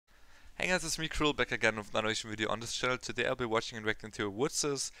Hey guys, it's me Cruel back again with another reaction video on this channel. Today I'll be watching and reacting to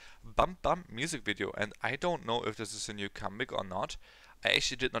Woodz' Bump Bump music video, and I don't know if this is a new comeback or not. I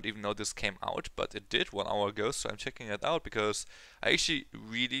actually did not even know this came out, but it did 1 hour ago, so I'm checking it out because I actually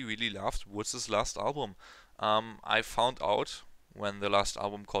really loved Woodz' last album. I found out when the last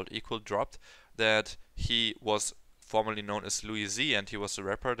album called Equal dropped that he was formerly known as Louis Z, and he was a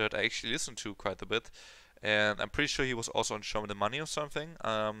rapper that I actually listened to quite a bit. And I'm pretty sure he was also on Show Me the Money or something.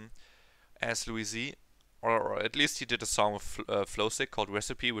 As Louis Z, or at least he did a song with Flowsick called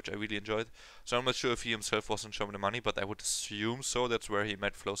Recipe, which I really enjoyed. So I'm not sure if he himself was on Show Me the Money, but I would assume so. That's where he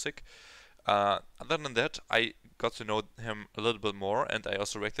met Flowsick. Other than that, I got to know him a little bit more, and I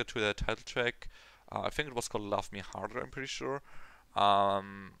also reacted to the title track. I think it was called Love Me Harder, I'm pretty sure. I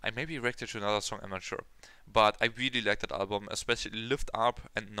maybe reacted to another song, I'm not sure. But I really liked that album, especially Lift Up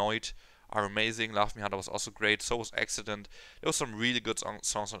and Noid are amazing. Love Me Harder was also great, so was Accident. There was some really good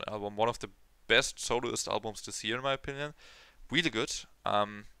songs on the album. One of the best soloist albums this year in my opinion. Really good.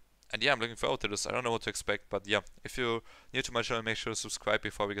 And yeah, I'm looking forward to this. I don't know what to expect, but yeah, if you're new to my channel, make sure to subscribe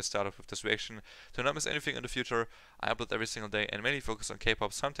before we get started with this reaction to not miss anything in the future. I upload every single day and mainly focus on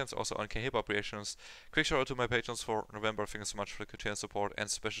K-pop, sometimes also on K-hip-hop reactions. Quick shout out to my patrons for November, thank you so much for the continued support, and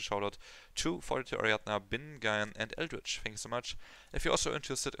special shout out to 42 Ariadna, Bin, Gayan, and Eldritch. Thank you so much. If you're also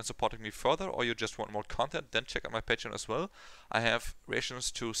interested in supporting me further, or you just want more content, then check out my Patreon as well. I have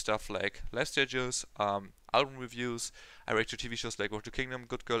reactions to stuff like live stages, album reviews. I react to TV shows like Road to Kingdom,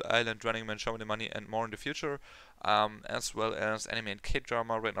 Good Girl Island, Running Man, Show Me the Money, and more in the future, as well as anime and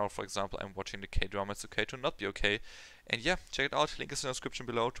K-drama. Right now, for example, I'm watching the K-drama It's Okay to Not Be Okay. And yeah, check it out. Link is in the description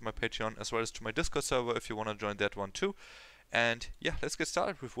below to my Patreon as well as to my Discord server if you want to join that one too. And yeah, let's get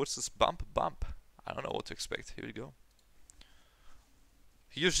started with Woodz' Bump Bump. I don't know what to expect. Here we go.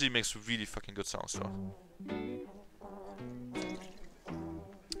 He usually makes really fucking good songs though.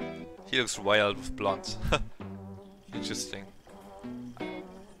 He looks wild with blonde. Interesting.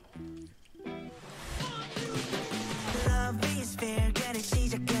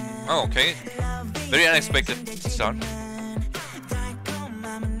 Oh, okay. Very unexpected start.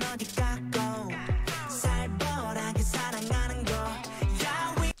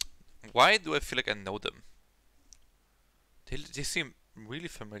 Why do I feel like I know them? They seem really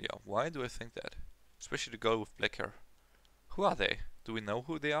familiar. Why do I think that? Especially the girl with black hair. Who are they? Do we know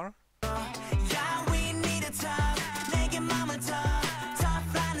who they are?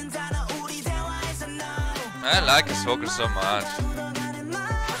 I like his vocals so much.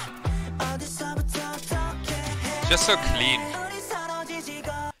 Just so clean.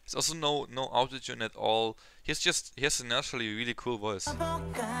 There's also no autotune at all. He has a naturally really cool voice.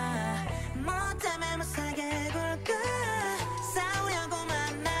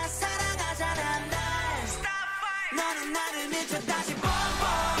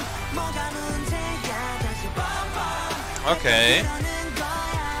 Okay.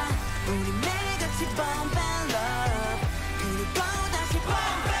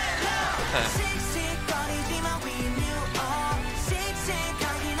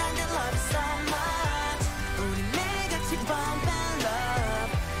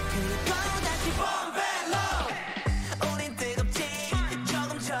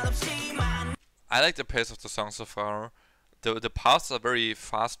 I like the pace of the song so far. The parts are very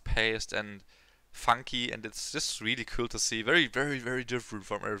fast paced and funky, and it's just really cool to see. Very different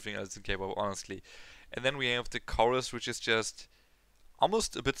from everything else in K-pop, honestly. And then we have the chorus, which is just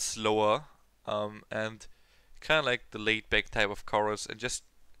almost a bit slower, and kind of like the laid-back type of chorus, and just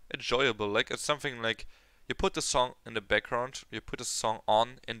enjoyable. Like it's something like you put the song in the background, you put the song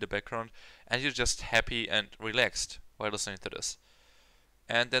on in the background, and you're just happy and relaxed while listening to this.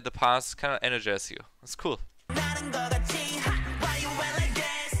 And then the parts kind of energize you. It's cool.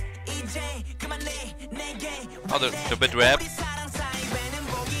 Oh, the bit rap.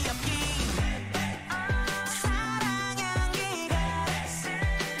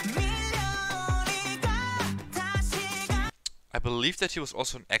 I believe that he was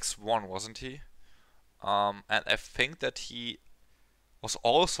also an X1, wasn't he? And I think that he was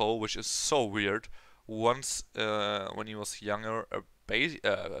also, which is so weird, once when he was younger, a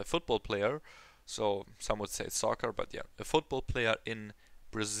football player. So some would say soccer, but yeah, a football player in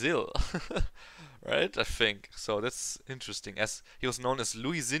Brazil, right? I think so. That's interesting. As he was known as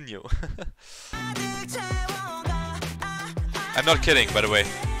Luizinho. I'm not kidding, by the way.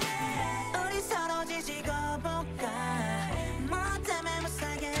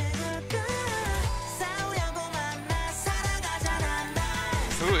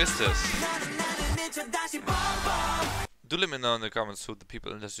 Who is this? Do let me know in the comments who the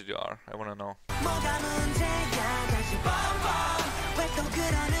people in the studio are. I wanna know.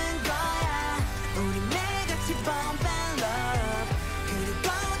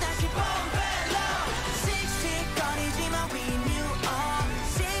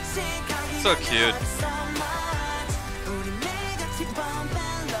 So cute.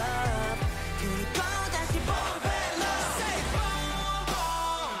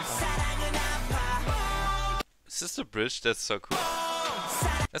 Is this the bridge? That's so cool.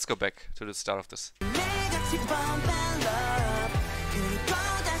 Let's go back to the start of this.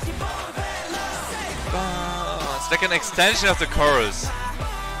 Oh, it's like an extension of the chorus.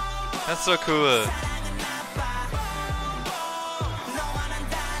 That's so cool.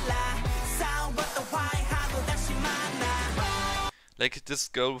 Like this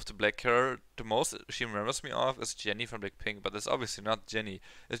girl with the black hair, the most she remembers me of is Jenny from Blackpink, but it's obviously not Jenny.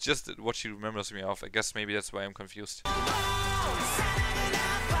 It's just what she remembers me of. I guess maybe that's why I'm confused.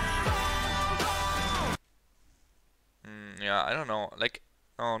 Yeah, I don't know. Like,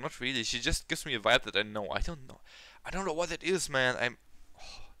 oh, not really. She just gives me a vibe that I know. I don't know. I don't know what it is, man.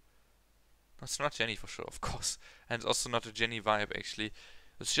 It's not Jenny for sure, of course. And it's also not a Jenny vibe, actually.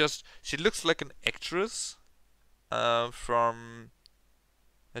 It's just, she looks like an actress from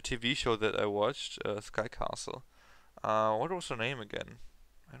a TV show that I watched, Sky Castle. What was her name again?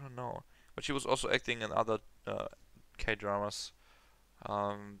 I don't know. But she was also acting in other K-dramas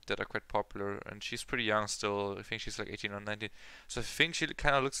that are quite popular. And she's pretty young still. I think she's like 18 or 19. So I think she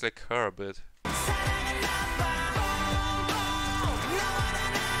kind of looks like her a bit.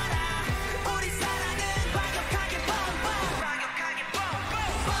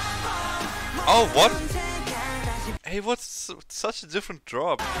 Oh, what? Hey, what's such a different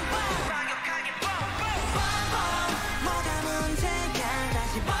drop?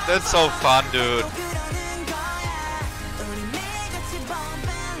 That's so fun, dude.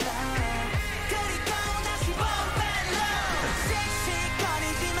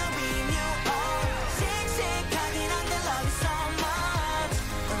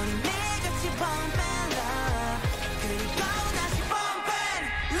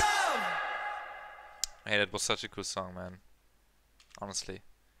 Hey, that was such a cool song, man. Honestly.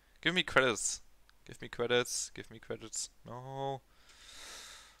 Give me credits. Give me credits. Give me credits. No.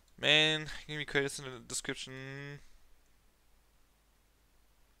 Man, give me credits in the description.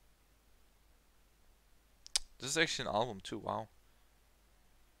 This is actually an album too, wow.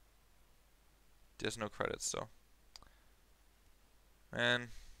 There's no credits though. Man.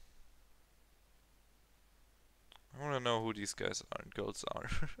 I wanna know who these guys are and girls are.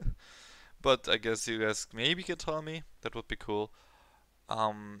 But I guess you guys maybe can tell me. That would be cool.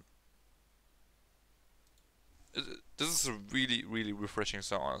 This is a really, really refreshing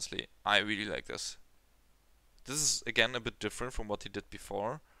song, honestly. I really like this. This is, again, a bit different from what he did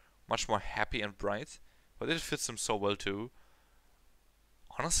before. Much more happy and bright. But it fits him so well, too.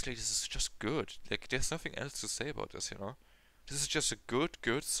 Honestly, this is just good. Like, there's nothing else to say about this, you know? This is just a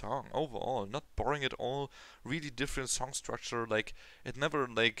good song, overall. Not boring at all. Really different song structure. Like, it never,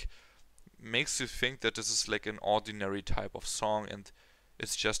 like, makes you think that this is, like, an ordinary type of song and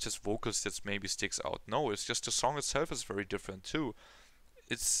it's just his vocals that maybe sticks out. No, it's just the song itself is very different too.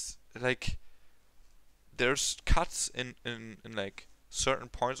 It's like there's cuts in like certain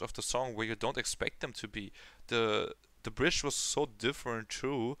points of the song where you don't expect them to be. The bridge was so different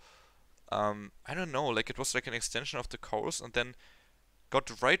too. I don't know, like it was like an extension of the chorus and then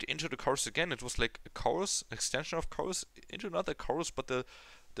got right into the chorus again. It was like a chorus, extension of chorus into another chorus, but the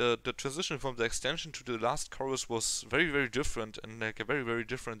transition from the extension to the last chorus was very different and like a very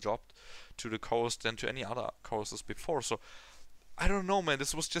different job to the chorus than to any other choruses before. So I don't know, man,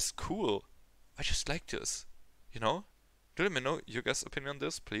 this was just cool. I just like this, you know? Do let me know your guys' opinion on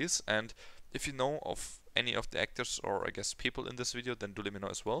this, please. And if you know of any of the actors or I guess people in this video, then do let me know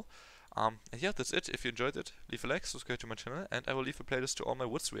as well. And yeah, that's it. If you enjoyed it, leave a like, subscribe to my channel, and I will leave a playlist to all my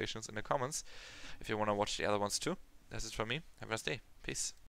Woodz reactions in the comments if you want to watch the other ones too. That's it from me. Have a nice day. Peace.